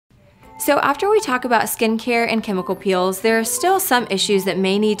So after we talk about skincare and chemical peels, there are still some issues that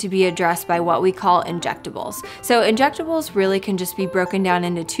may need to be addressed by what we call injectables. So injectables really can just be broken down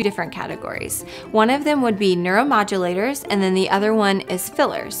into two different categories. One of them would be neuromodulators, and then the other one is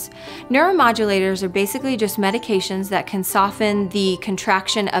fillers. Neuromodulators are basically just medications that can soften the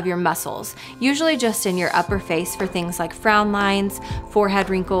contraction of your muscles, usually just in your upper face for things like frown lines, forehead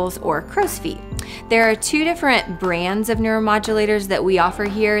wrinkles, or crow's feet. There are two different brands of neuromodulators that we offer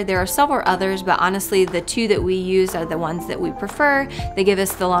here. There are several others, but honestly the two that we use are the ones that we prefer. They give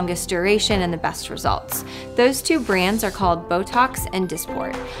us the longest duration and the best results. Those two brands are called Botox and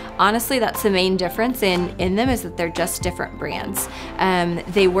Dysport. Honestly, that's the main difference in them, is that they're just different brands.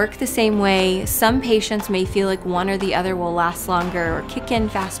 They work the same way. Some patients may feel like one or the other will last longer or kick in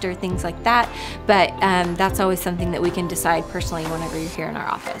faster, things like that, but that's always something that we can decide personally whenever you're here in our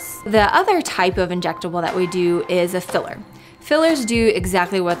office. The other type of injectable that we do is a filler. Fillers do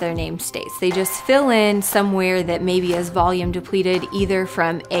exactly what their name states. They just fill in somewhere that maybe is volume depleted, either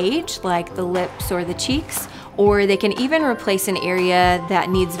from age, like the lips or the cheeks, or they can even replace an area that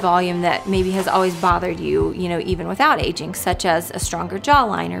needs volume that maybe has always bothered you, even without aging, such as a stronger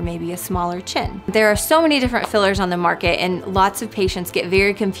jawline or maybe a smaller chin. There are so many different fillers on the market, and lots of patients get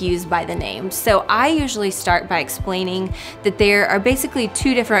very confused by the names. So I usually start by explaining that there are basically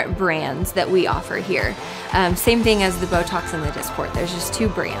two different brands that we offer here. Same thing as the Botox and the Dysport, there's just two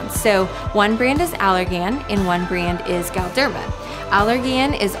brands. So one brand is Allergan and one brand is Galderma.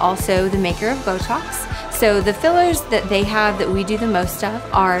 Allergan is also the maker of Botox. So the fillers that they have that we do the most of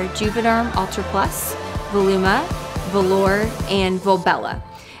are Juvederm Ultra Plus, Voluma, Velour, and Volbella.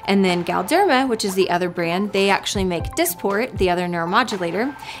 And then Galderma, which is the other brand, they actually make Dysport, the other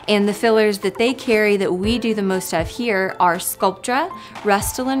neuromodulator, and the fillers that they carry that we do the most of here are Sculptra,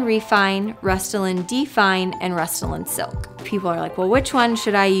 Restylane Refine, Restylane Define, and Restylane Silk. People are like, well, which one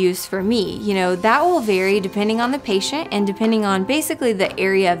should I use for me? That will vary depending on the patient and depending on basically the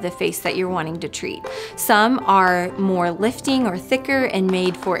area of the face that you're wanting to treat. Some are more lifting or thicker and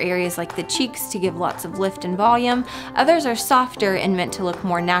made for areas like the cheeks to give lots of lift and volume. Others are softer and meant to look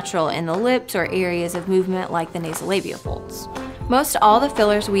more natural in the lips or areas of movement like the nasolabial folds. Most all the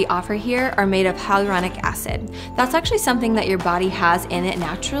fillers we offer here are made of hyaluronic acid. That's actually something that your body has in it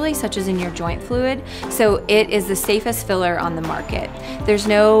naturally, such as in your joint fluid, so it is the safest filler on the market. There's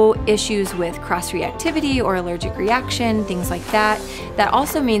no issues with cross-reactivity or allergic reaction, things like that. That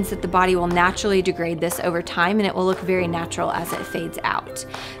also means that the body will naturally degrade this over time, and it will look very natural as it fades out.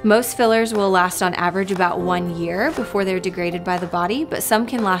 Most fillers will last on average about 1 year before they're degraded by the body, but some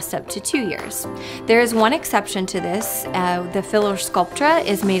can last up to 2 years. There is one exception to this. The filler Sculptra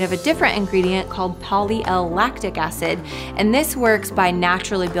is made of a different ingredient called poly-L-lactic acid, and this works by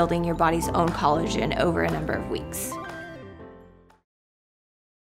naturally building your body's own collagen over a number of weeks.